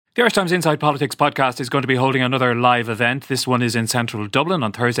The Irish Times Inside Politics podcast is going to be holding another live event. This one is in central Dublin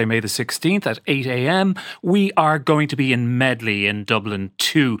on Thursday, May the 16th at 8 a.m. We are going to be in Medley in Dublin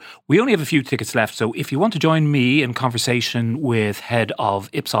too. We only have a few tickets left, so if you want to join me in conversation with head of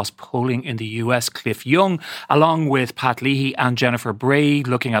Ipsos polling in the US, Cliff Young, along with Pat Leahy and Jennifer Bray,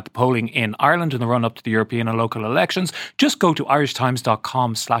 looking at the polling in Ireland in the run-up to the European and local elections, just go to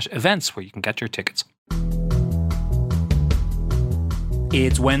irishtimes.com/events where you can get your tickets.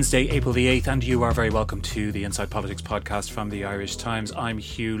 It's Wednesday, April the 8th, and you are very welcome to the Inside Politics podcast from the Irish Times. I'm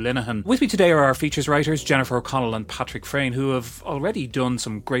Hugh Linehan. With me today are our features writers, Jennifer O'Connell and Patrick Freyne, who have already done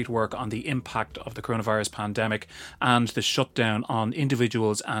some great work on the impact of the coronavirus pandemic and the shutdown on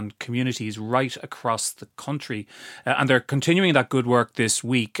individuals and communities right across the country. And they're continuing that good work this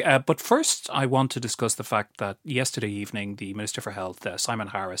week. But first, I want to discuss the fact that yesterday evening, the Minister for Health, Simon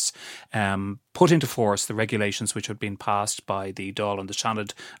Harris, put into force the regulations which had been passed by the Dáil and the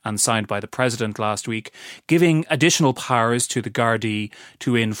Seanad and signed by the President last week, giving additional powers to the Gardaí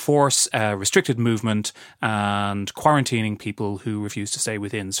to enforce restricted movement and quarantining people who refuse to stay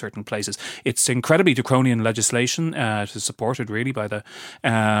within certain places. It's incredibly draconian legislation. It is supported really by the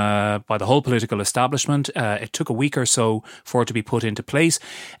whole political establishment. It took a week or so for it to be put into place.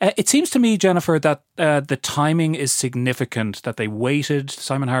 It seems to me, Jennifer, that the timing is significant, that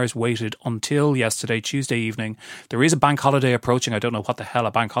Simon Harris waited until yesterday, Tuesday evening. There is a bank holiday approaching. I don't know what the hell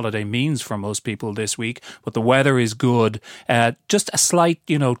a bank holiday means for most people this week, but the weather is good. Just a slight,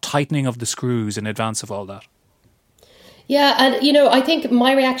 tightening of the screws in advance of all that. Yeah, and, I think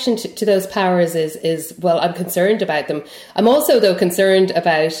my reaction to those powers is, well, I'm concerned about them. I'm also, though, concerned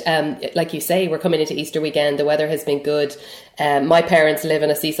about, like you say, we're coming into Easter weekend. The weather has been good. My parents live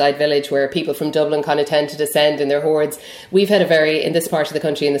in a seaside village where people from Dublin kind of tend to descend in their hordes. We've had in this part of the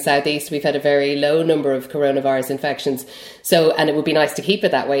country, in the southeast, we've had a very low number of coronavirus infections. So, and it would be nice to keep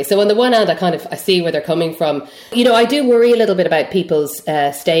it that way. So on the one hand, I see where they're coming from. I do worry a little bit about people's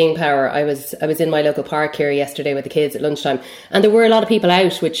staying power. I was in my local park here yesterday with the kids at lunchtime, and there were a lot of people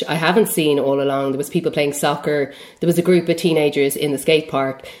out, which I haven't seen all along. There was people playing soccer. There was a group of teenagers in the skate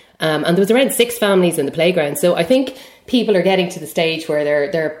park. And there was around 6 families in the playground. So I think people are getting to the stage where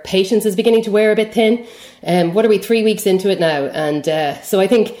their patience is beginning to wear a bit thin. What are we, 3 weeks into it now? And so I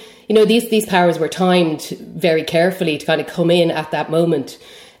think, these powers were timed very carefully to kind of come in at that moment.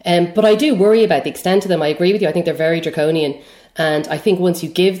 But I do worry about the extent of them. I agree with you. I think they're very draconian. And I think once you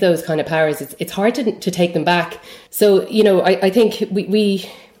give those kind of powers, it's hard to take them back. So, I think we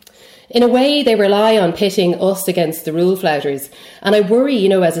in a way, they rely on pitting us against the rule flouters. And I worry,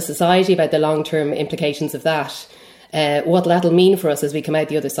 as a society about the long-term implications of that, what that'll mean for us as we come out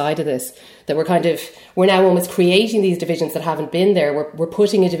the other side of this, that we're now almost creating these divisions that haven't been there. We're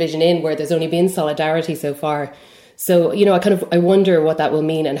putting a division in where there's only been solidarity so far. So, I wonder what that will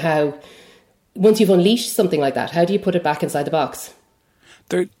mean and how, once you've unleashed something like that, how do you put it back inside the box?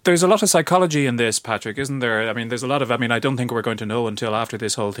 There's a lot of psychology in this, Patrick, isn't there? I don't think we're going to know until after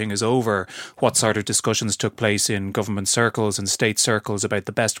this whole thing is over what sort of discussions took place in government circles and state circles about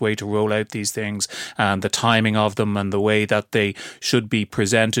the best way to roll out these things and the timing of them and the way that they should be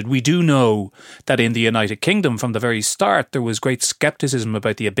presented. We do know that in the United Kingdom, from the very start, there was great scepticism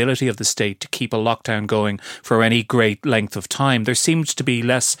about the ability of the state to keep a lockdown going for any great length of time. There seems to be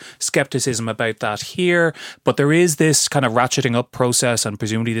less scepticism about that here, but there is this kind of ratcheting up process, and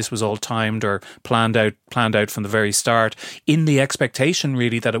presumably this was all timed or planned out from the very start, in the expectation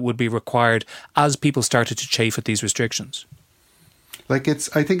really that it would be required as people started to chafe at these restrictions. I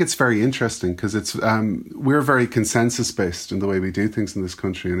think it's very interesting because we're very consensus based in the way we do things in this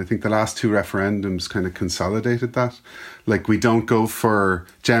country, and I think the last 2 referendums kind of consolidated that. We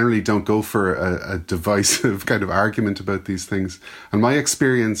generally don't go for a divisive kind of argument about these things. And my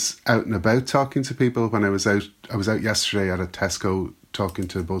experience out and about talking to people, when I was out yesterday at a Tesco talking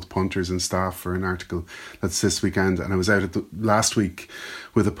to both punters and staff for an article that's this weekend, and I was out last week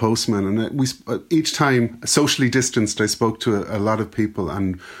with a postman, and each time, socially distanced, I spoke to a lot of people,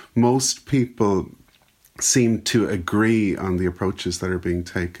 and most people seem to agree on the approaches that are being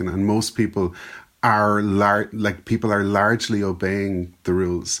taken, and most people are largely obeying the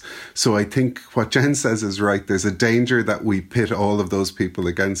rules. So I think what Jen says is right. There's a danger that we pit all of those people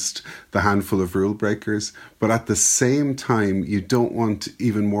against the handful of rule breakers. But at the same time, you don't want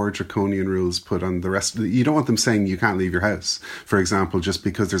even more draconian rules put on the rest. You don't want them saying you can't leave your house, for example, just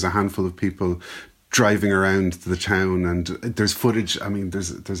because there's a handful of people driving around the town. And there's footage. I mean, there's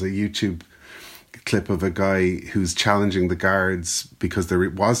a YouTube clip of a guy who's challenging the guards because there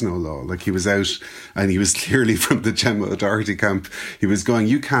was no law. Like, he was out and he was clearly from the General Authority camp. He was going,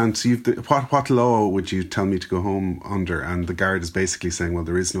 you can't, what law would you tell me to go home under? And the guard is basically saying, well,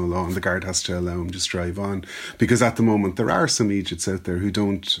 there is no law, and the guard has to allow him just drive on. Because at the moment there are some Egypts out there who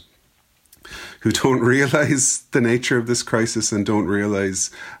don't realise the nature of this crisis and don't realise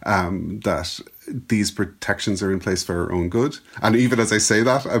that these protections are in place for our own good. And even as I say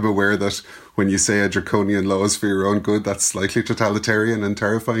that, I'm aware that when you say a draconian law is for your own good, that's slightly totalitarian and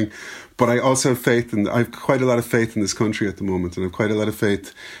terrifying. But I also have faith, and I've quite a lot of faith in this country at the moment, and I've quite a lot of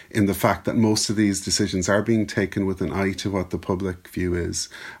faith in the fact that most of these decisions are being taken with an eye to what the public view is.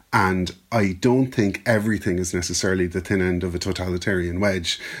 And I don't think everything is necessarily the thin end of a totalitarian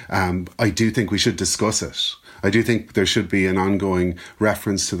wedge. I do think we should discuss it. I do think there should be an ongoing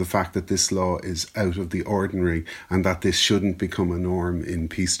reference to the fact that this law is out of the ordinary and that this shouldn't become a norm in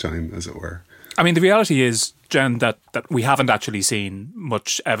peacetime, as it were. I mean, the reality is, Jen, that we haven't actually seen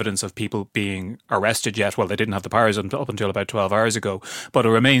much evidence of people being arrested yet. Well, they didn't have the powers up until about 12 hours ago. But it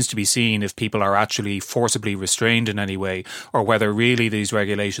remains to be seen if people are actually forcibly restrained in any way, or whether really these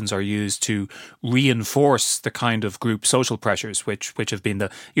regulations are used to reinforce the kind of group social pressures which have been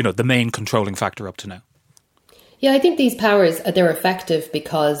the main controlling factor up to now. Yeah, I think these powers, they're effective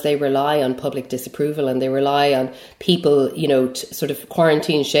because they rely on public disapproval, and they rely on people, sort of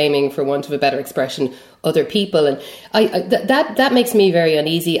quarantine shaming, for want of a better expression, other people. And that makes me very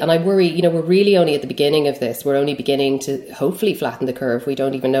uneasy. And I worry, we're really only at the beginning of this. We're only beginning to hopefully flatten the curve. We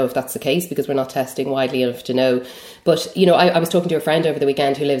don't even know if that's the case because we're not testing widely enough to know. But, I was talking to a friend over the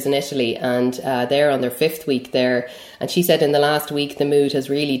weekend who lives in Italy, and they're on their 5th week there. And she said in the last week, the mood has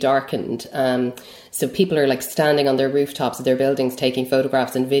really darkened. So people are like standing on their rooftops of their buildings, taking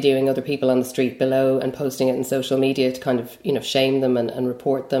photographs and videoing other people on the street below and posting it in social media to kind of, shame them and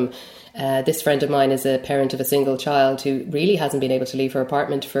report them. This friend of mine is a parent of a single child who really hasn't been able to leave her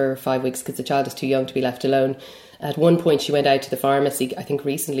apartment for 5 weeks because the child is too young to be left alone. At one point, she went out to the pharmacy. I think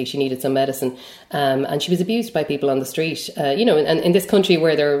recently she needed some medicine, and she was abused by people on the street. And in this country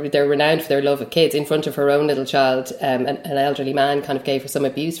where they're renowned for their love of kids, in front of her own little child, an elderly man kind of gave her some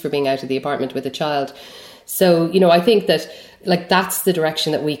abuse for being out of the apartment with a child. So, I think that that's the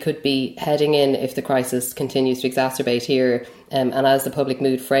direction that we could be heading in if the crisis continues to exacerbate here, and as the public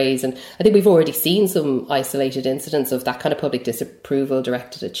mood frays. And I think we've already seen some isolated incidents of that kind of public disapproval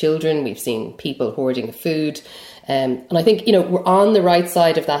directed at children. We've seen people hoarding food. And I think, we're on the right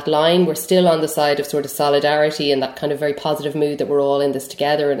side of that line. We're still on the side of sort of solidarity and that kind of very positive mood that we're all in this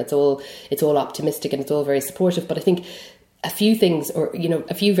together, and it's all optimistic and it's all very supportive. But I think a few things, or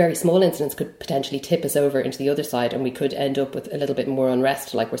a few very small incidents, could potentially tip us over into the other side, and we could end up with a little bit more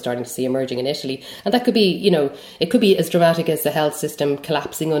unrest, like we're starting to see emerging in Italy. And that could be, it could be as dramatic as the health system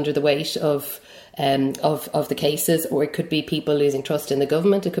collapsing under the weight of the cases, or it could be people losing trust in the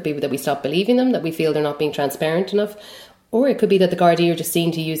government. It could be that we stop believing them, that we feel they're not being transparent enough. Or it could be that the Gardaí are just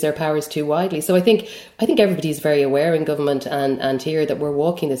seen to use their powers too widely. So I think everybody's very aware in government and here that we're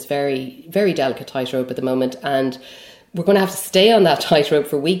walking this very, very delicate tightrope at the moment, and we're going to have to stay on that tightrope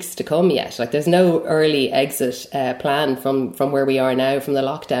for weeks to come yet. There's no early exit plan from where we are now, from the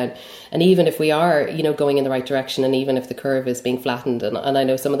lockdown. And even if we are, going in the right direction, and even if the curve is being flattened, and I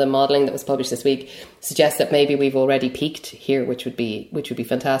know some of the modelling that was published this week suggests that maybe we've already peaked here, which would be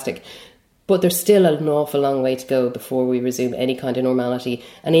fantastic. But there's still an awful long way to go before we resume any kind of normality.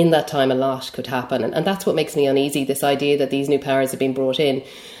 And in that time, a lot could happen. And that's what makes me uneasy, this idea that these new powers have been brought in,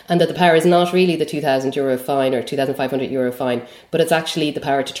 and that the power is not really the €2,000 fine or €2,500 fine, but it's actually the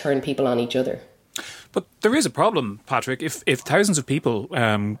power to turn people on each other. But there is a problem, Patrick. If thousands of people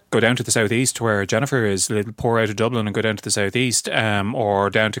go down to the southeast where Jennifer is, they'll pour out of Dublin and go down to the southeast, or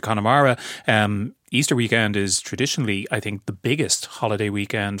down to Connemara. Easter weekend is traditionally, I think, the biggest holiday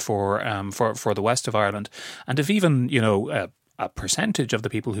weekend for the west of Ireland. And if even, a percentage of the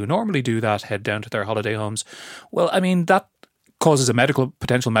people who normally do that head down to their holiday homes, well, I mean, that causes a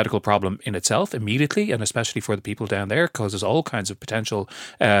potential medical problem in itself immediately, and especially for the people down there, causes all kinds of potential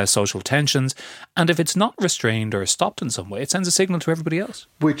social tensions. And if it's not restrained or stopped in some way, it sends a signal to everybody else.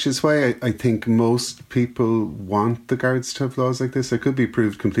 Which is why I think most people want the guards to have laws like this. I could be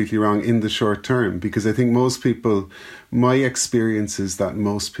proved completely wrong in the short term, because I think most people, my experience is that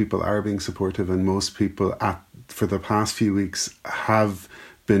most people are being supportive, and most people for the past few weeks have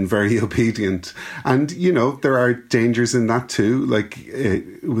been very obedient. And, you know, there are dangers in that too. Like,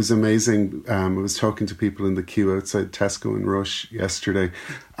 it was amazing. I was talking to people in the queue outside Tesco and Rush yesterday,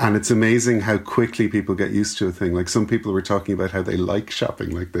 and it's amazing how quickly people get used to a thing. Like, some people were talking about how they like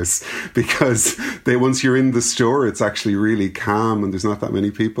shopping like this because once you're in the store, it's actually really calm and there's not that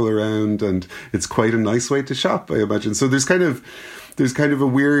many people around, and it's quite a nice way to shop, I imagine. So there's kind of a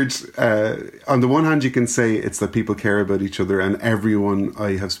weird, on the one hand, you can say it's that people care about each other, and everyone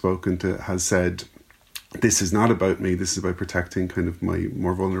I have spoken to has said, this is not about me, this is about protecting kind of my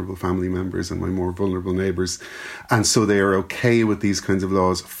more vulnerable family members and my more vulnerable neighbours. And so they are okay with these kinds of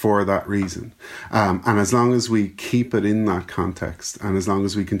laws for that reason. And as long as we keep it in that context, and as long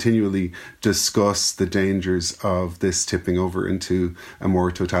as we continually discuss the dangers of this tipping over into a more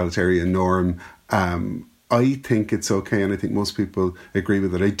totalitarian norm, I think it's okay, and I think most people agree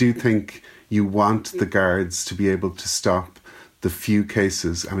with it. I do think you want the guards to be able to stop the few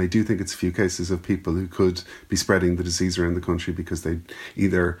cases, and I do think it's a few cases of people who could be spreading the disease around the country because they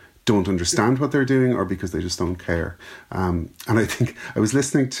either don't understand what they're doing or because they just don't care. And I think I was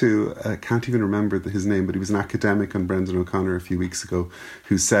listening to, I can't even remember his name, but he was an academic on Brendan O'Connor a few weeks ago,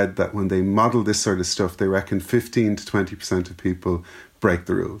 who said that when they model this sort of stuff, they reckon 15 to 20% of people break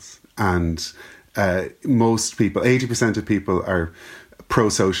the rules. And most people, 80% of people are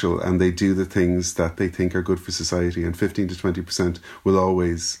pro-social and they do the things that they think are good for society, and 15 to 20% will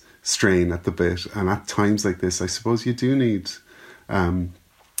always strain at the bit. And at times like this, I suppose you do need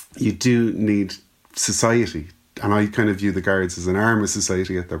society, and I kind of view the guards as an arm of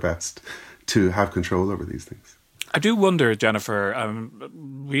society at their best to have control over these things. I do wonder, Jennifer,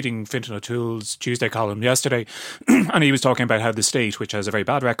 reading Fintan O'Toole's Tuesday column yesterday, and he was talking about how the state, which has a very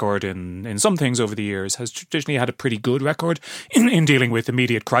bad record in some things over the years, has traditionally had a pretty good record in dealing with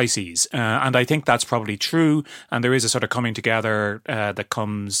immediate crises. And I think that's probably true. And there is a sort of coming together that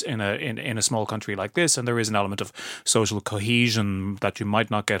comes in a small country like this. And there is an element of social cohesion that you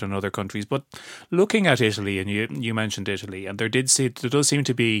might not get in other countries. But looking at Italy, and you mentioned Italy, and there does seem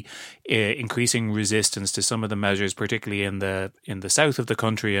to be increasing resistance to some of the measures, particularly in the south of the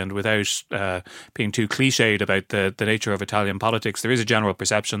country. And without being too cliched about the nature of Italian politics, there is a general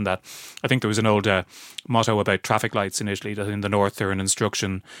perception that, I think there was an old motto about traffic lights in Italy, that in the north they're an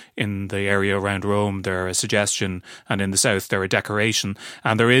instruction, in the area around Rome they're a suggestion, and in the south they're a decoration.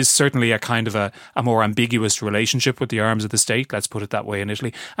 And there is certainly a kind of a more ambiguous relationship with the arms of the state, let's put it that way, in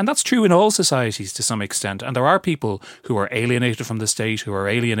Italy. And that's true in all societies to some extent. And there are people who are alienated from the state, who are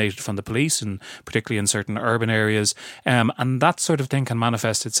alienated from the police, and particularly in certain urban areas. And that sort of thing can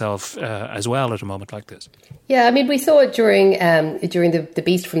manifest itself as well at a moment like this. Yeah, I mean, we saw it during the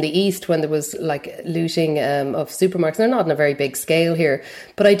Beast from the East, when there was like looting of supermarkets. They're not on a very big scale here,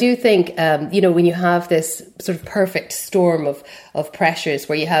 but I do think when you have this sort of perfect storm of pressures,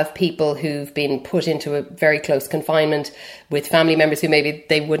 where you have people who've been put into a very close confinement with family members who maybe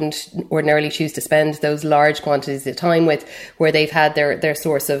they wouldn't ordinarily choose to spend those large quantities of time with, where they've had their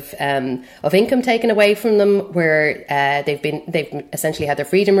source of income taken away from them, where they've essentially had their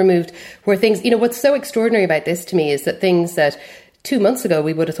freedom removed, where things, what's so extraordinary about this to me is that things that 2 months ago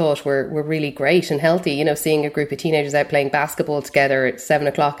we would have thought were really great and healthy, seeing a group of teenagers out playing basketball together at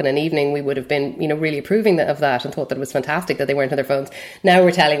 7:00 in an evening, we would have been, really approving of that and thought that it was fantastic that they weren't on their phones. Now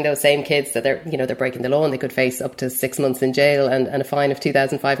we're telling those same kids that they're breaking the law and they could face up to 6 months in jail and a fine of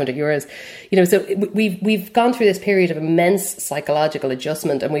 €2,500. So we've gone through this period of immense psychological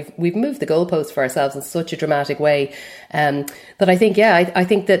adjustment, and we've moved the goalposts for ourselves in such a dramatic way that I think, I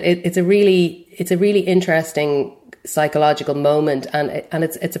think that it's a really interesting psychological moment, and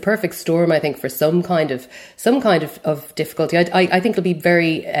it's a perfect storm, I think, for some kind of difficulty. I think it'll be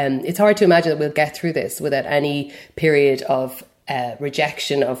very it's hard to imagine that we'll get through this without any period of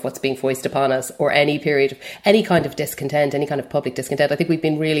rejection of what's being foisted upon us, or any period of any kind of discontent, any kind of public discontent. I think we've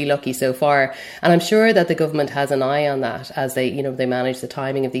been really lucky so far, and I'm sure that the government has an eye on that as they manage the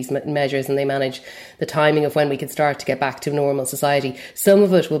timing of these measures, and they manage the timing of when we can start to get back to normal society. Some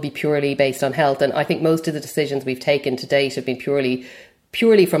of it will be purely based on health, and I think most of the decisions we've taken to date have been purely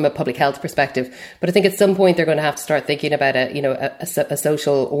from a public health perspective. But I think at some point they're going to have to start thinking about a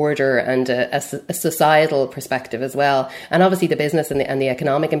social order and a societal perspective as well. And obviously the business and the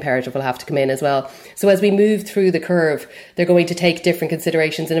economic imperative will have to come in as well. So as we move through the curve, they're going to take different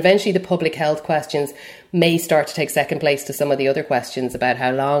considerations, and eventually the public health questions may start to take second place to some of the other questions about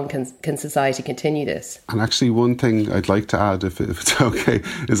how long can society continue this. And actually one thing I'd like to add, if it's okay,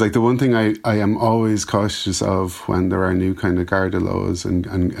 is like the one thing I am always cautious of when there are new kind of Garda laws laws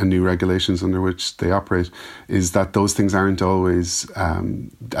and new regulations under which they operate, is that those things aren't always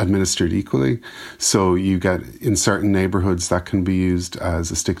administered equally. So you get, in certain neighbourhoods, that can be used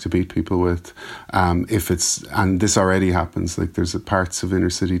as a stick to beat people with. And this already happens, like there's parts of inner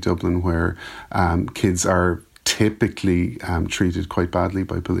city Dublin where kids are typically treated quite badly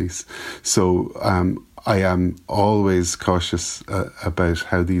by police. So I am always cautious about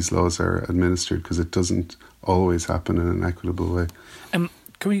how these laws are administered, because it doesn't always happen in an equitable way. Can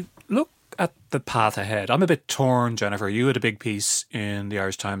we look at the path ahead? I'm a bit torn, Jennifer. You had a big piece in the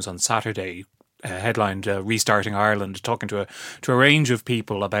Irish Times on Saturday, headlined Restarting Ireland, talking to a range of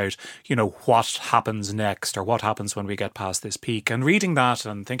people about, what happens next, or what happens when we get past this peak. And reading that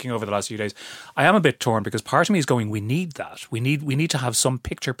and thinking over the last few days, I am a bit torn, because part of me is going, we need that. We need to have some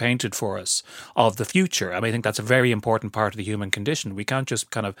picture painted for us of the future. I think that's a very important part of the human condition. We can't just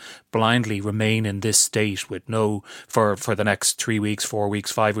kind of blindly remain in this state with for the next 3 weeks, 4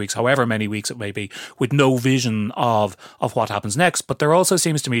 weeks, 5 weeks, however many weeks it may be, with no vision of what happens next. But there also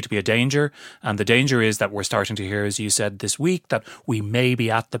seems to me to be a danger. And the danger is that we're starting to hear, as you said this week, that we may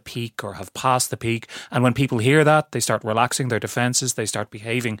be at the peak or have passed the peak. And when people hear that, they start relaxing their defences, they start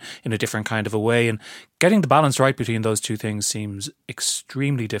behaving in a different kind of a way. And getting the balance right between those two things seems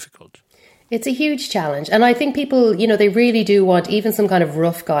extremely difficult. It's a huge challenge. And I think people, they really do want even some kind of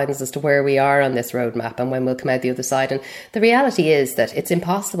rough guidance as to where we are on this roadmap and when we'll come out the other side. And the reality is that it's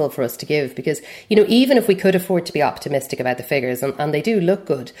impossible for us to give, because, even if we could afford to be optimistic about the figures, and they do look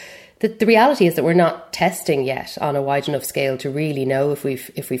good, the reality is that we're not testing yet on a wide enough scale to really know if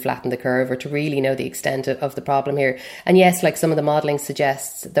we flattened the curve, or to really know the extent of the problem here. And yes, like some of the modelling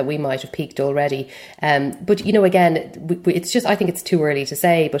suggests that we might have peaked already. But, again, it's just, I think it's too early to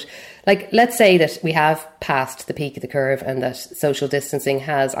say. But let's say that we have passed the peak of the curve and that social distancing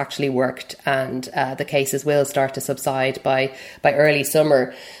has actually worked, and the cases will start to subside by early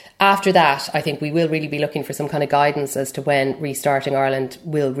summer. After that, I think we will really be looking for some kind of guidance as to when Restarting Ireland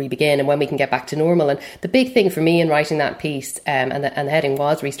will re-begin and when we can get back to normal. And the big thing for me in writing that piece, and the heading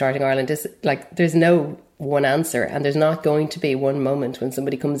was Restarting Ireland, is there's no one answer, and there's not going to be one moment when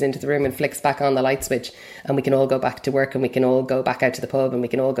somebody comes into the room and flicks back on the light switch and we can all go back to work and we can all go back out to the pub and we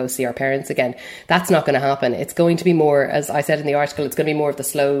can all go see our parents again. That's not going to happen. It's going to be more, as I said in the article, it's going to be more of the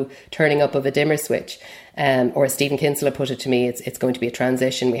slow turning up of a dimmer switch. Or as Stephen Kinsella put it to me, it's going to be a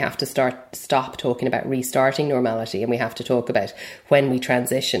transition. We have to stop talking about restarting normality, and we have to talk about when we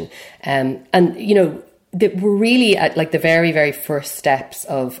transition. We're really at the very, very first steps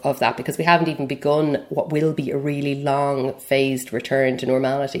of that, because we haven't even begun what will be a really long phased return to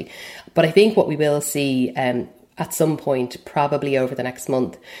normality. But I think what we will see at some point, probably over the next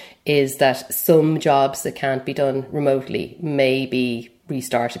month, is that some jobs that can't be done remotely may be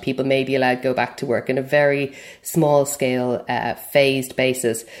restarted. People may be allowed to go back to work in a very small scale, phased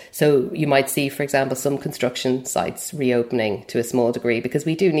basis. So you might see, for example, some construction sites reopening to a small degree, because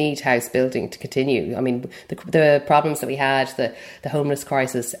we do need house building to continue. The problems that we had, the homeless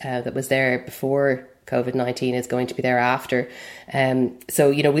crisis that was there before COVID-19 is going to be there after.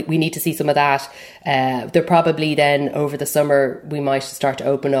 So we need to see some of that. There probably then over the summer, we might start to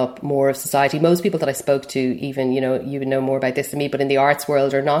open up more of society. Most people that I spoke to, even, you would know more about this than me, but in the arts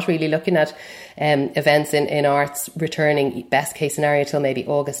world are not really looking at events in arts returning, best case scenario, till maybe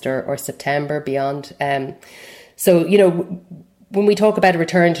August or September beyond. So, when we talk about a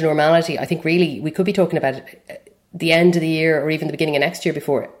return to normality, I think really we could be talking about the end of the year or even the beginning of next year,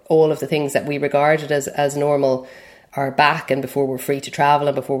 before all of the things that we regarded as normal are back, and before we're free to travel,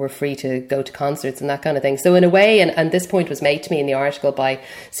 and before we're free to go to concerts and that kind of thing. So in a way, and this point was made to me in the article by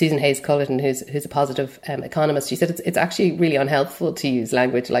Susan Hayes-Cullerton, who's a positive economist. She said it's actually really unhelpful to use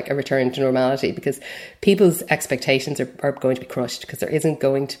language like a return to normality, because people's expectations are going to be crushed, because there isn't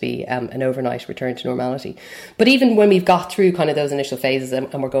going to be an overnight return to normality. But even when we've got through kind of those initial phases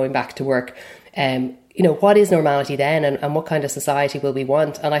and we're going back to work, what is normality then, and what kind of society will we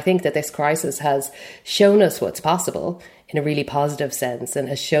want? And I think that this crisis has shown us what's possible in a really positive sense, and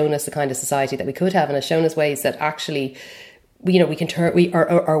has shown us the kind of society that we could have, and has shown us ways that actually, we can turn,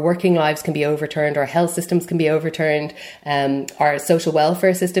 our working lives can be overturned, our health systems can be overturned, our social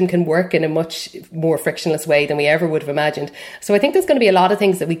welfare system can work in a much more frictionless way than we ever would have imagined. So I think there's going to be a lot of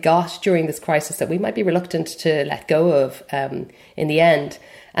things that we got during this crisis that we might be reluctant to let go of in the end.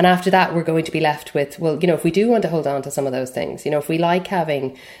 And after that, we're going to be left with, if we do want to hold on to some of those things, if we like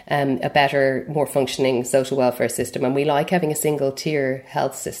having a better, more functioning social welfare system, and we like having a single tier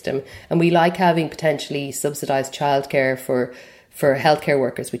health system, and we like having potentially subsidised childcare for for healthcare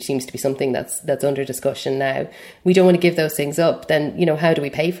workers, which seems to be something that's under discussion now. We don't want to give those things up. Then, how do we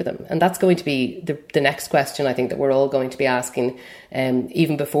pay for them? And that's going to be the next question, I think, that we're all going to be asking,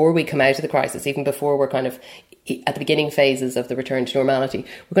 even before we come out of the crisis, even before we're kind of at the beginning phases of the return to normality.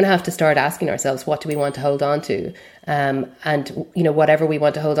 We're going to have to start asking ourselves, what do we want to hold on to? And, whatever we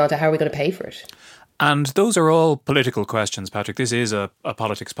want to hold on to, how are we going to pay for it? And those are all political questions, Patrick. This is a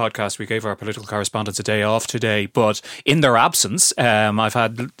politics podcast. We gave our political correspondents a day off today, but in their absence, I've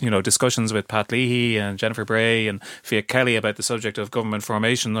had discussions with Pat Leahy and Jennifer Bray and Fiach Kelly about the subject of government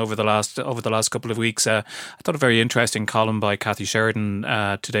formation over the last couple of weeks. I thought a very interesting column by Cathy Sheridan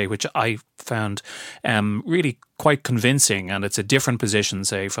today, which I found really quite convincing, and it's a different position,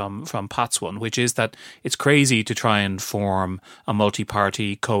 say, from Pat's one, which is that it's crazy to try and form a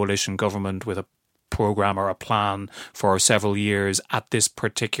multi-party coalition government with a programme or a plan for several years at this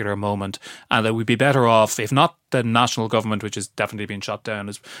particular moment, and that we'd be better off, if not the national government, which is definitely being shot down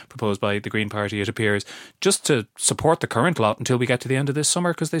as proposed by the Green Party, it appears, just to support the current lot until we get to the end of this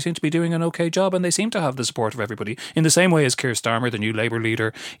summer, because they seem to be doing an okay job and they seem to have the support of everybody, in the same way as Keir Starmer, the new Labour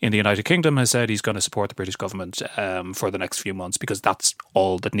leader in the United Kingdom, has said he's going to support the British government for the next few months, because that's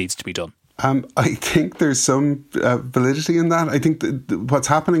all that needs to be done. I think there's some validity in that. I think what's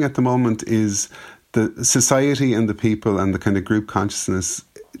happening at the moment is the society and the people and the kind of group consciousness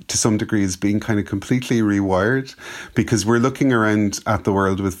to some degree is being kind of completely rewired, because we're looking around at the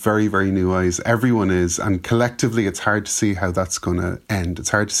world with very, very new eyes. Everyone is, and collectively it's hard to see how that's going to end. It's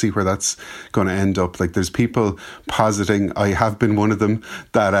hard to see where that's going to end up. Like, there's people positing, I have been one of them,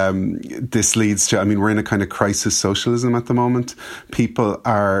 that this leads to, we're in a kind of crisis socialism at the moment.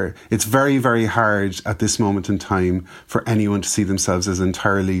 It's very, very hard at this moment in time for anyone to see themselves as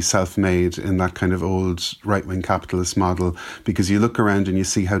entirely self-made in that kind of old right-wing capitalist model, because you look around and you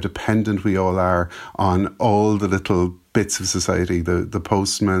see how dependent we all are on all the little bits of society, the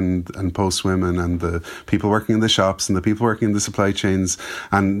postmen and postwomen and the people working in the shops and the people working in the supply chains.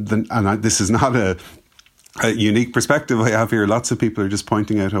 This is not a unique perspective I have here. Lots of people are just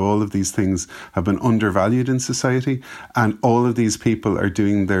pointing out how all of these things have been undervalued in society, and all of these people are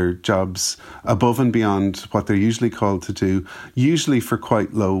doing their jobs above and beyond what they're usually called to do, usually for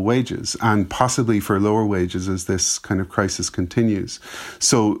quite low wages, and possibly for lower wages as this kind of crisis continues.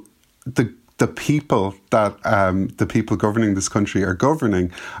 So the people that the people governing this country are governing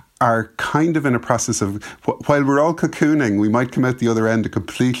are kind of in a process of, while we're all cocooning, we might come out the other end a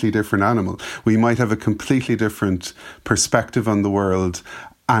completely different animal. We might have a completely different perspective on the world.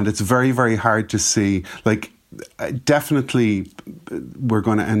 And it's very, very hard to see, definitely we're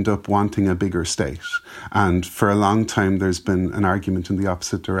going to end up wanting a bigger state. And for a long time, there's been an argument in the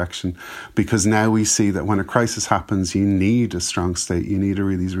opposite direction, because now we see that when a crisis happens, you need a strong state. You need a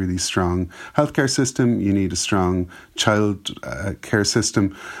really, really strong healthcare system. You need a strong child care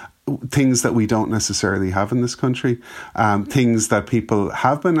system. Things that we don't necessarily have in this country, things that people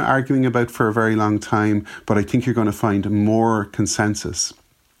have been arguing about for a very long time, but I think you're going to find more consensus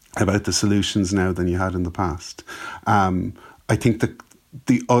about the solutions now than you had in the past. I think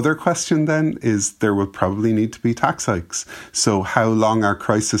the other question then is there will probably need to be tax hikes. So how long our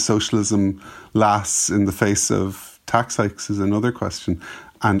crisis socialism lasts in the face of tax hikes is another question.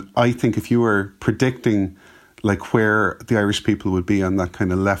 And I think if you were predicting where the Irish people would be on that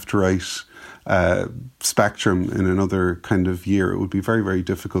kind of left-right spectrum in another kind of year, it would be very, very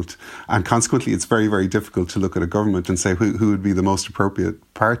difficult. And consequently, it's very, very difficult to look at a government and say who would be the most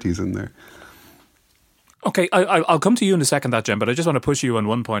appropriate parties in there. Okay, I'll come to you in a second, Jen, but I just want to push you on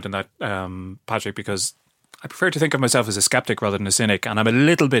one point on that, Patrick, because I prefer to think of myself as a skeptic rather than a cynic, and I'm a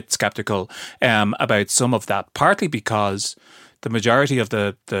little bit skeptical about some of that, partly because the majority of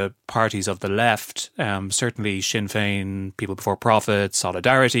the parties of the left, certainly Sinn Féin, People Before Profit,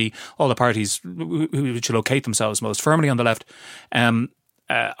 Solidarity, all the parties which locate themselves most firmly on the left,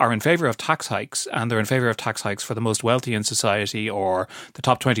 are in favour of tax hikes, and they're in favour of tax hikes for the most wealthy in society or the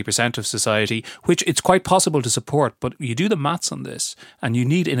top 20% of society, which it's quite possible to support. But you do the maths on this, and you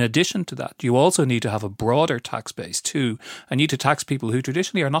need, in addition to that, you also need to have a broader tax base too, and need to tax people who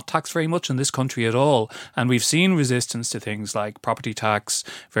traditionally are not taxed very much in this country at all. And we've seen resistance to things like property tax,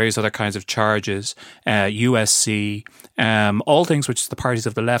 various other kinds of charges, USC, all things which the parties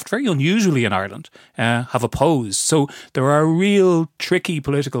of the left, very unusually in Ireland, have opposed. So there are real tricky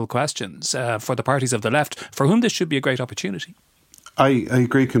political questions for the parties of the left, for whom this should be a great opportunity. I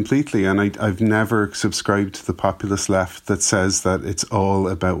agree completely, and I've never subscribed to the populist left that says that it's all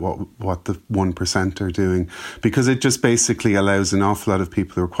about what the 1% are doing, because it just basically allows an awful lot of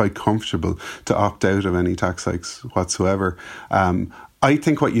people who are quite comfortable to opt out of any tax hikes whatsoever. I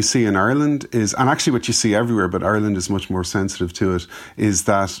think what you see in Ireland is, and actually what you see everywhere, but Ireland is much more sensitive to it, is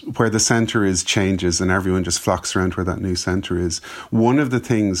that where the centre is changes and everyone just flocks around where that new centre is. One of the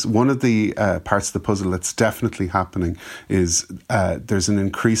parts of the puzzle that's definitely happening is there's an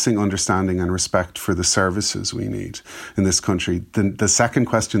increasing understanding and respect for the services we need in this country. The second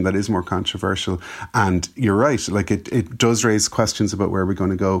question that is more controversial, and you're right, like it does raise questions about where we're going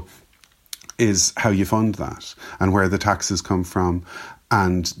to go, is how you fund that and where the taxes come from.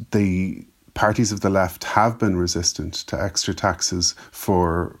 And the parties of the left have been resistant to extra taxes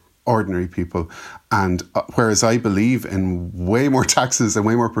for ordinary people. And whereas I believe in way more taxes and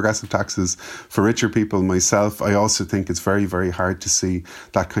way more progressive taxes for richer people myself, I also think it's very, very hard to see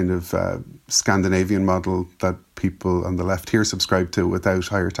that kind of Scandinavian model that people on the left here subscribe to without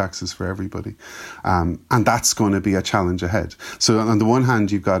higher taxes for everybody. And that's going to be a challenge ahead. So on the one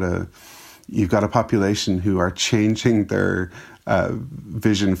hand, you've got a population who are changing their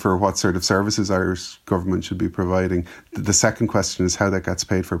vision for what sort of services Irish government should be providing. The second question is how that gets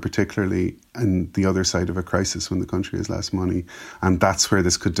paid for, particularly in the other side of a crisis when the country has less money. And that's where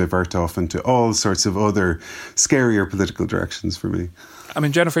this could divert off into all sorts of other scarier political directions for me. I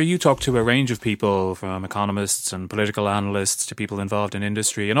mean, Jennifer, you talk to a range of people, from economists and political analysts to people involved in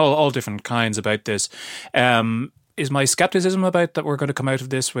industry and all different kinds about this. Is my scepticism about that we're going to come out of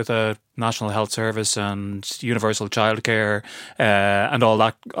this with a national health service and universal childcare and all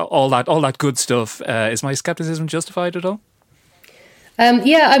that good stuff, is my scepticism justified at all?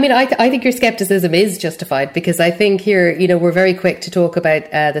 Yeah, I mean, I think your scepticism is justified, because I think here, we're very quick to talk about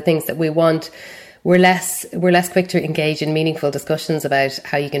the things that we want. We're less quick to engage in meaningful discussions about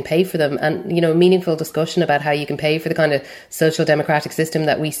how you can pay for them, and meaningful discussion about how you can pay for the kind of social democratic system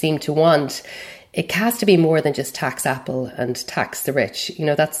that we seem to want. It has to be more than just tax Apple and tax the rich.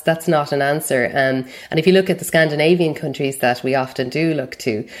 That's not an answer. And if you look at the Scandinavian countries that we often do look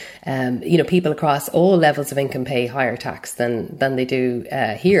to, people across all levels of income pay higher tax than they do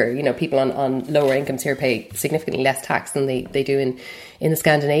here. People on lower incomes here pay significantly less tax than they do in the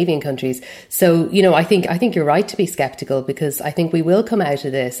Scandinavian countries. So, I think you're right to be sceptical, because I think we will come out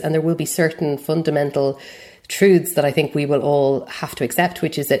of this and there will be certain fundamental truths that I think we will all have to accept,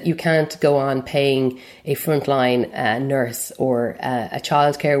 which is that you can't go on paying a frontline nurse or a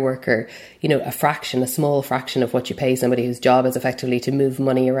childcare worker, a small fraction of what you pay somebody whose job is effectively to move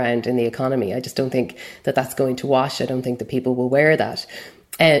money around in the economy. I just don't think that that's going to wash. I don't think that people will wear that.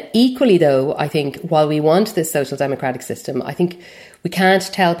 Equally, though, I think while we want this social democratic system, I think we can't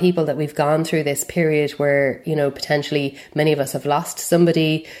tell people that we've gone through this period where, potentially many of us have lost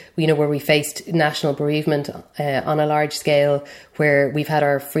somebody, where we faced national bereavement on a large scale, where we've had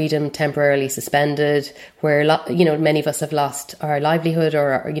our freedom temporarily suspended, where, many of us have lost our livelihood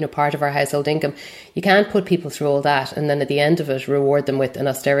or, part of our household income. You can't put people through all that and then at the end of it reward them with an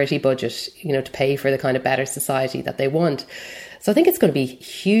austerity budget, to pay for the kind of better society that they want. So I think it's going to be a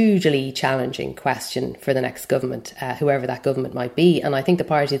hugely challenging question for the next government, whoever that government might be. And I think the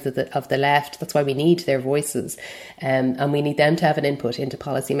parties of the left, that's why we need their voices, and we need them to have an input into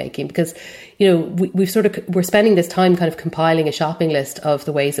policy making, because, we're spending this time kind of compiling a shopping list of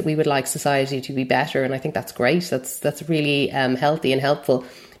the ways that we would like society to be better. And I think that's great. That's really healthy and helpful.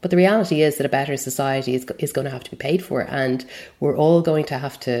 But the reality is that a better society is going to have to be paid for, and we're all going to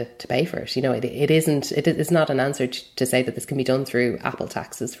have to pay for it. It is not an answer to say that this can be done through Apple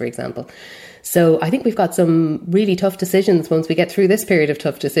taxes, for example. So I think we've got some really tough decisions. Once we get through this period of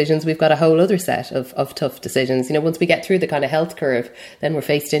tough decisions, we've got a whole other set of tough decisions. Once we get through the kind of health curve, then we're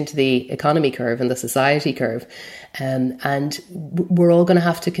faced into the economy curve and the society curve. And we're all going to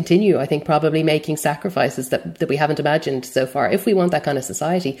have to continue, I think, probably making sacrifices that we haven't imagined so far, if we want that kind of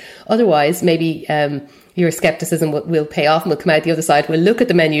society. Otherwise, maybe your scepticism will pay off and we'll come out the other side. We'll look at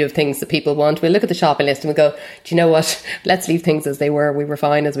the menu of things that people want. We'll look at the shopping list and we'll go, do you know what? Let's leave things as they were. We were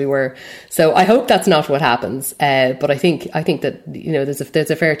fine as we were. So I hope that's not what happens. But I think that,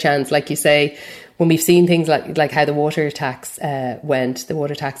 there's a fair chance, like you say, when we've seen things like how the water tax the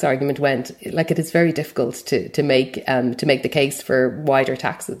water tax argument went, like it is very difficult to make the case for wider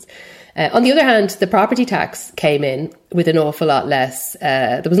taxes. On the other hand, the property tax came in with an awful lot less.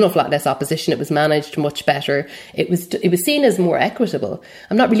 There was an awful lot less opposition. It was managed much better. It was seen as more equitable.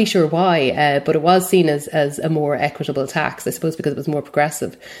 I'm not really sure why, but it was seen as a more equitable tax, I suppose, because it was more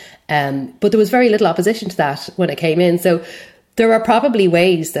progressive. But there was very little opposition to that when it came in. So there are probably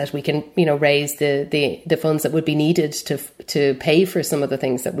ways that we can, raise the funds that would be needed to pay for some of the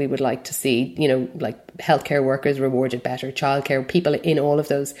things that we would like to see, like healthcare workers rewarded better, childcare, people in all of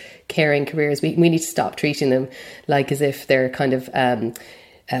those caring careers. We need to stop treating them like as if they're kind of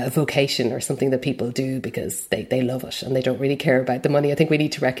vocation or something that people do because they love it and they don't really care about the money. I think we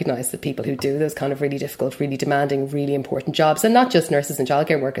need to recognise that people who do those kind of really difficult, really demanding, really important jobs, and not just nurses and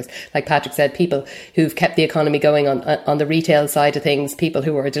childcare workers, like Patrick said, people who've kept the economy going on the retail side of things, people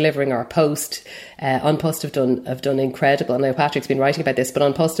who are delivering our post. An Post have done incredible. I know Patrick's been writing about this, but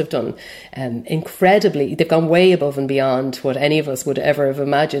An Post have done incredibly. They've gone way above and beyond what any of us would ever have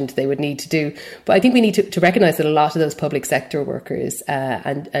imagined they would need to do. But I think we need to recognise that a lot of those public sector workers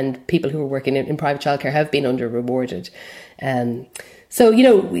and people who are working in private childcare have been under rewarded. So,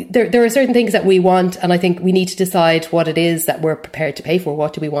 there are certain things that we want, and I think we need to decide what it is that we're prepared to pay for.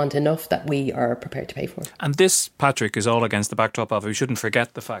 What do we want enough that we are prepared to pay for? And this, Patrick, is all against the backdrop of, we shouldn't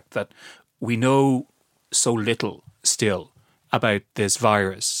forget the fact that we know so little still about this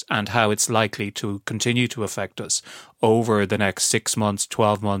virus and how it's likely to continue to affect us over the next 6 months,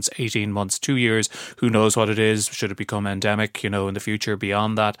 12 months, 18 months, 2 years. Who knows what it is? Should it become endemic, in the future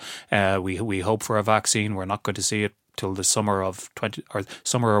beyond that? We hope for a vaccine. We're not going to see it till the summer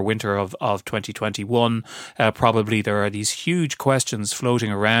or winter of 2021. Probably there are these huge questions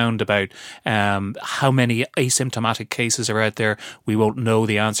floating around about how many asymptomatic cases are out there. We won't know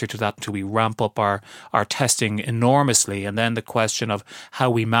the answer to that until we ramp up our testing enormously. And then the question of how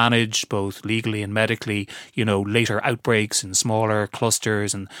we manage both legally and medically, later outbreaks in smaller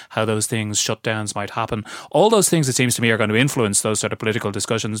clusters and how those things, shutdowns might happen. All those things, it seems to me, are going to influence those sort of political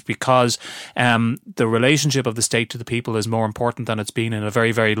discussions because the relationship of the state to the people is more important than it's been in a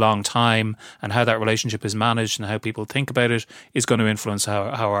very, very long time, and how that relationship is managed and how people think about it is going to influence how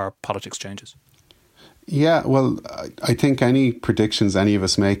our politics changes. Yeah, well, I think any predictions any of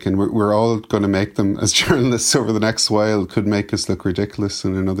us make, and we're all going to make them as journalists over the next while, could make us look ridiculous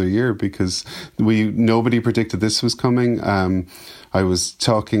in another year because nobody predicted this was coming. I was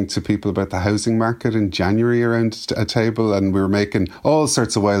talking to people about the housing market in January around a table, and we were making all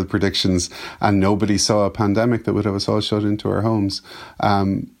sorts of wild predictions, and nobody saw a pandemic that would have us all shut into our homes.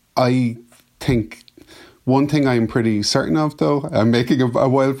 I think one thing I'm pretty certain of, though, I'm making a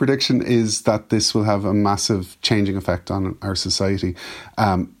wild prediction, is that this will have a massive changing effect on our society.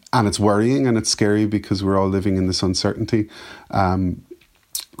 And it's worrying and it's scary because we're all living in this uncertainty.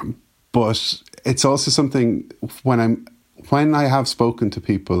 But it's also something when I have spoken to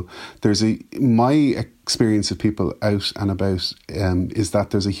people, my experience of people out and about is that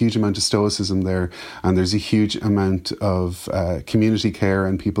there's a huge amount of stoicism there, and there's a huge amount of community care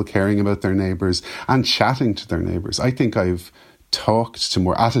and people caring about their neighbours and chatting to their neighbours. I think I've talked to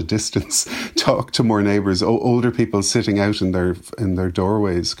more, at a distance, talked to more neighbours, older people sitting out in their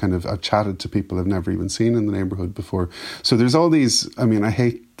doorways. I've chatted to people I've never even seen in the neighbourhood before. So there's all these, I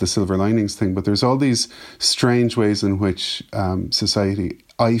hate the silver linings thing, but there's all these strange ways in which society,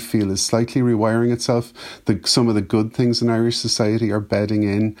 I feel, is slightly rewiring itself. Some of the good things in Irish society are bedding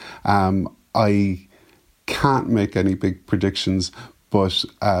in. I can't make any big predictions, but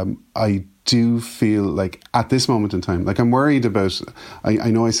I do feel like at this moment in time, I'm worried about,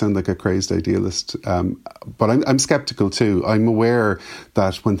 I know I sound like a crazed idealist, but I'm sceptical too. I'm aware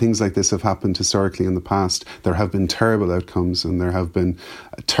that when things like this have happened historically in the past, there have been terrible outcomes and there have been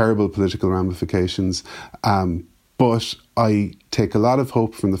terrible political ramifications. But I take a lot of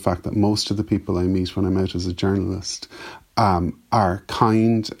hope from the fact that most of the people I meet when I'm out as a journalist are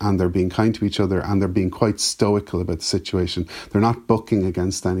kind, and they're being kind to each other, and they're being quite stoical about the situation. They're not bucking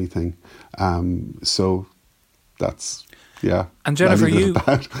against anything. So that's, yeah. And Jennifer,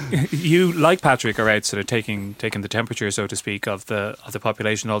 you like Patrick are out sort of taking the temperature, so to speak, of the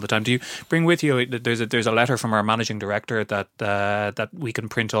population all the time. Do you bring with you? There's a letter from our managing director that we can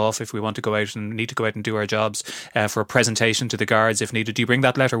print off if we want to go out and need to go out and do our jobs for a presentation to the guards if needed. Do you bring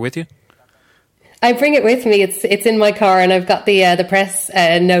that letter with you? I bring it with me. It's in my car, and I've got the press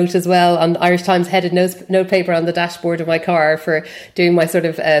note as well on Irish Times headed notepaper on the dashboard of my car for doing my sort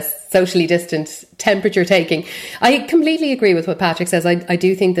of socially distant temperature taking. I completely agree with what Patrick says. I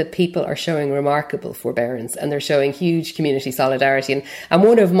do think that people are showing remarkable forbearance, and they're showing huge community solidarity. And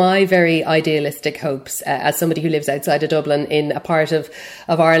one of my very idealistic hopes, as somebody who lives outside of Dublin in a part of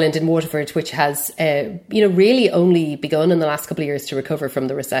Ireland in Waterford, which has really only begun in the last couple of years to recover from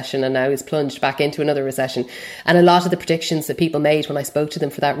the recession and now is plunged back into another recession. And a lot of the predictions that people made when I spoke to them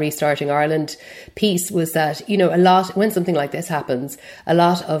for that Restarting Ireland piece was that, when something like this happens, a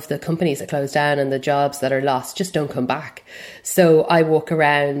lot of the companies that close down and and the jobs that are lost just don't come back. So I walk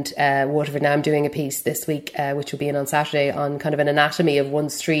around Waterford now. I'm doing a piece this week, which will be in on Saturday, on kind of an anatomy of one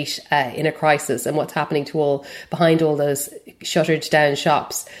street in a crisis and what's happening to behind all those shuttered down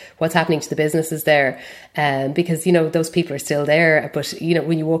shops, what's happening to the businesses there. Because, those people are still there. But,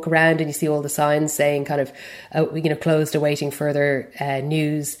 when you walk around and you see all the signs saying kind of, closed awaiting further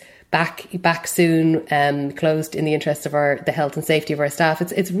news, back soon, closed in the interest of the health and safety of our staff.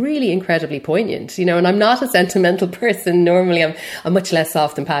 It's really incredibly poignant, and I'm not a sentimental person. Normally I'm much less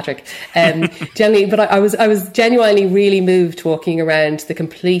soft than Patrick, generally, but I was genuinely really moved walking around the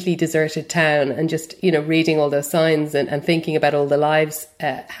completely deserted town and just, reading all those signs and thinking about all the lives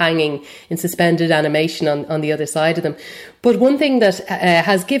hanging in suspended animation on the other side of them. But one thing that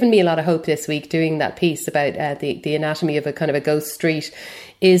has given me a lot of hope this week doing that piece about the anatomy of a kind of a ghost street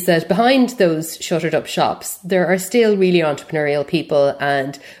is that behind those shuttered up shops, there are still really entrepreneurial people,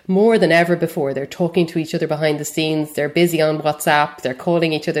 and more than ever before, they're talking to each other behind the scenes. They're busy on WhatsApp, they're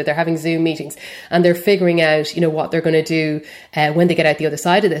calling each other, they're having Zoom meetings, and they're figuring out, what they're going to do when they get out the other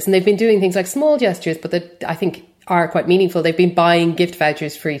side of this. And they've been doing things like small gestures, but that I think are quite meaningful. They've been buying gift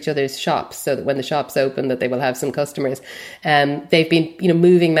vouchers for each other's shops so that when the shops open that they will have some customers. They've been,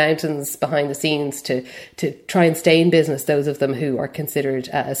 moving mountains behind the scenes to try and stay in business, those of them who are considered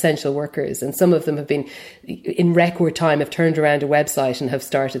essential workers. And some of them have been, in record time, have turned around a website and have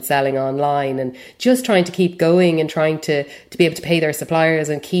started selling online and just trying to keep going and trying to be able to pay their suppliers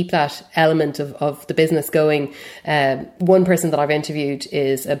and keep that element of the business going. One person that I've interviewed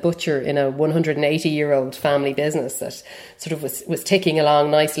is a butcher in a 180-year-old family business that sort of was ticking along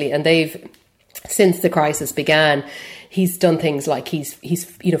nicely, and they've, since the crisis began, he's done things like he's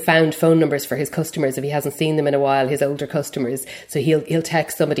found phone numbers for his customers if he hasn't seen them in a while, his older customers. So he'll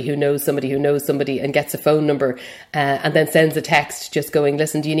text somebody who knows somebody and gets a phone number, and then sends a text just going,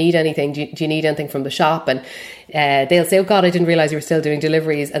 listen, do you need anything? Do you need anything from the shop? And they'll say, oh God, I didn't realise you were still doing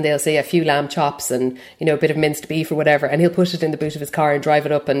deliveries. And they'll say a few lamb chops and, a bit of minced beef or whatever. And he'll put it in the boot of his car and drive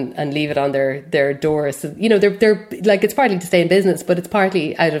it up and leave it on their door. So, they're like, it's partly to stay in business, but it's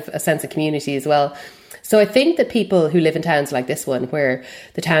partly out of a sense of community as well. So I think that people who live in towns like this one, where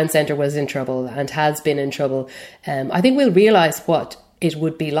the town centre was in trouble and has been in trouble, I think we'll realise what it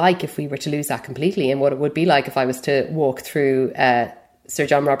would be like if we were to lose that completely, and what it would be like if I was to walk through Sir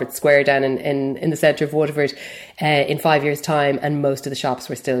John Roberts Square down in the centre of Waterford in 5 years' time, and most of the shops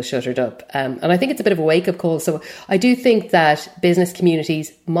were still shuttered up. And I think it's a bit of a wake-up call. So I do think that business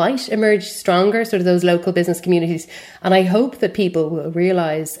communities might emerge stronger, sort of those local business communities. And I hope that people will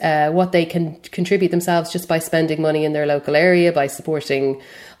realise what they can contribute themselves just by spending money in their local area, by supporting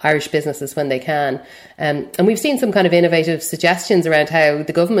Irish businesses when they can. And we've seen some kind of innovative suggestions around how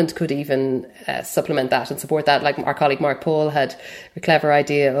the government could even supplement that and support that. Like our colleague Mark Paul had a clever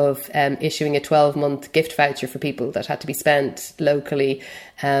idea of issuing a 12-month gift voucher for people that had to be spent locally,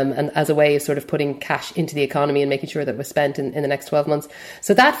 and as a way of sort of putting cash into the economy and making sure that it was spent in the next 12 months.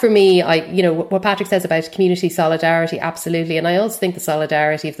 So that for me, what Patrick says about community solidarity, absolutely. And I also think the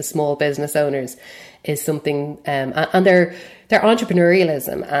solidarity of the small business owners is something, and their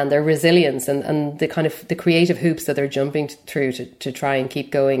entrepreneurialism and their resilience and the kind of the creative hoops that they're jumping through to try and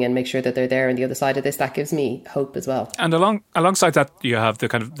keep going and make sure that they're there on the other side of this, that gives me hope as well. And alongside that, you have the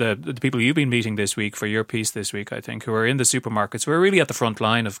kind of the people you've been meeting this week for your piece this week, I think, who are in the supermarkets, who are really at the front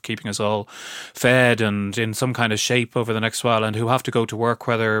line of keeping us all fed and in some kind of shape over the next while, and who have to go to work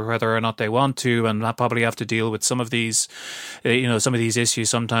whether or not they want to, and probably have to deal with some of these issues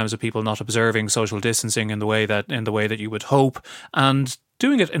sometimes of people not observing social distancing in the way that you would hope, and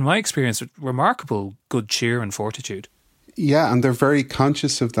doing it, in my experience, with remarkable good cheer and fortitude. Yeah, and they're very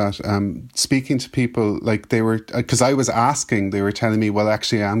conscious of that. Speaking to people, like they were, because I was asking, they were telling me, well,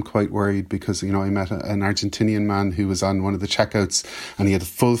 actually, I am quite worried because, I met an Argentinian man who was on one of the checkouts and he had a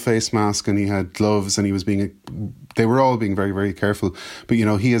full face mask and he had gloves and he was they were all being very, very careful. But,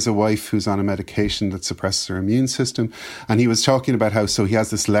 he has a wife who's on a medication that suppresses her immune system. And he was talking about how, so he has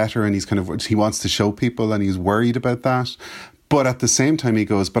this letter and he wants to show people and he's worried about that. But at the same time, he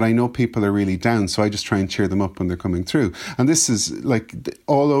goes, but I know people are really down, so I just try and cheer them up when they're coming through. And this is like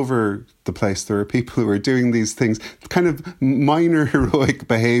all over the place. There are people who are doing these things, kind of minor heroic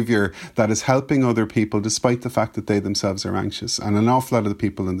behaviour that is helping other people despite the fact that they themselves are anxious. And an awful lot of the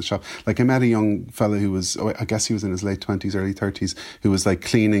people in the shop, like I met a young fella who was, I guess he was in his late 20s, early 30s, who was like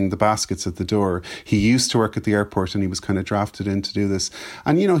cleaning the baskets at the door. He used to work at the airport and he was kind of drafted in to do this.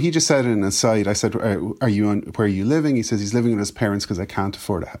 And, he just said in an aside, I said, where are you living? He says he's living with his parents because I can't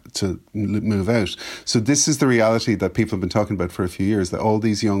afford to move out. So this is the reality that people have been talking about for a few years, that all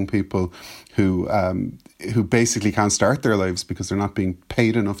these young people who basically can't start their lives because they're not being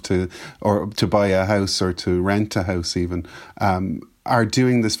paid enough to buy a house or to rent a house even, are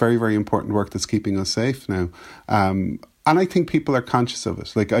doing this very, very important work that's keeping us safe now. And I think people are conscious of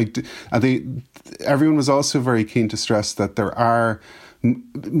it. Like everyone was also very keen to stress that there are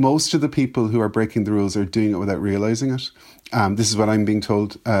most of the people who are breaking the rules are doing it without realising it. This is what I'm being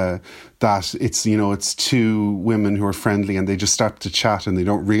told, that it's two women who are friendly and they just start to chat and they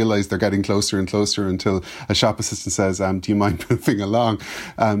don't realise they're getting closer and closer until a shop assistant says, do you mind moving along?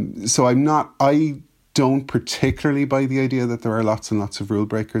 So I don't particularly buy the idea that there are lots and lots of rule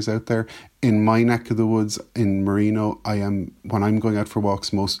breakers out there. In my neck of the woods, in Marino, when I'm going out for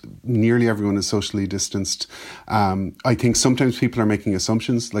walks, nearly everyone is socially distanced. I think sometimes people are making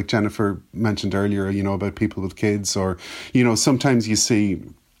assumptions, like Jennifer mentioned earlier, about people with kids, or, sometimes you see.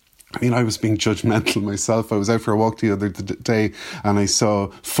 I was being judgmental myself. I was out for a walk the other day and I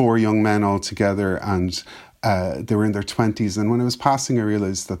saw 4 young men all together and they were in their 20s, and when I was passing I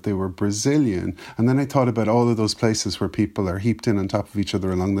realised that they were Brazilian, and then I thought about all of those places where people are heaped in on top of each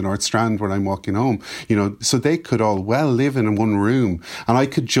other along the North Strand where I'm walking home, so they could all well live in one room and I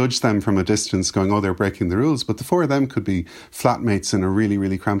could judge them from a distance going, they're breaking the rules, but the 4 of them could be flatmates in a really,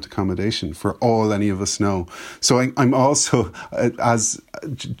 really cramped accommodation for all any of us know. So I'm also, as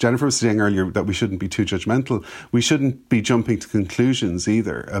Jennifer was saying earlier, that we shouldn't be too judgmental. We shouldn't be jumping to conclusions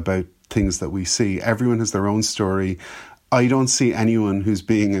either about things that we see. Everyone has their own story. I don't see anyone who's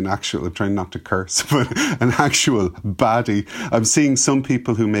being I'm trying not to curse, but an actual baddie. I'm seeing some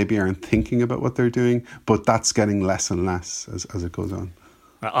people who maybe aren't thinking about what they're doing, but that's getting less and less as it goes on.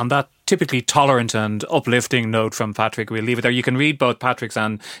 On that typically tolerant and uplifting note from Patrick, we'll leave it there. You can read both Patrick's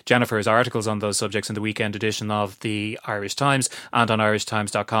and Jennifer's articles on those subjects in the weekend edition of the Irish Times and on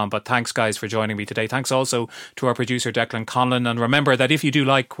irishtimes.com. But thanks, guys, for joining me today. Thanks also to our producer, Declan Conlon. And remember that if you do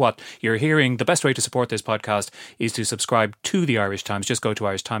like what you're hearing, the best way to support this podcast is to subscribe to the Irish Times. Just go to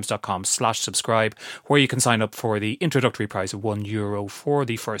irishtimes.com/subscribe, where you can sign up for the introductory price of €1 for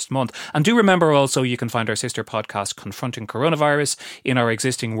the first month. And do remember also, you can find our sister podcast, Confronting Coronavirus, in our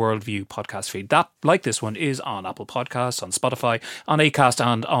existing Worldview podcast feed. That, like this one, is on Apple Podcasts, on Spotify, on Acast,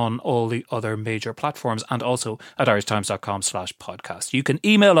 and on all the other major platforms, and also at irishtimes.com/podcast. You can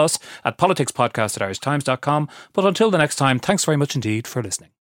email us at politicspodcast@irishtimes.com. But until the next time, thanks very much indeed for listening.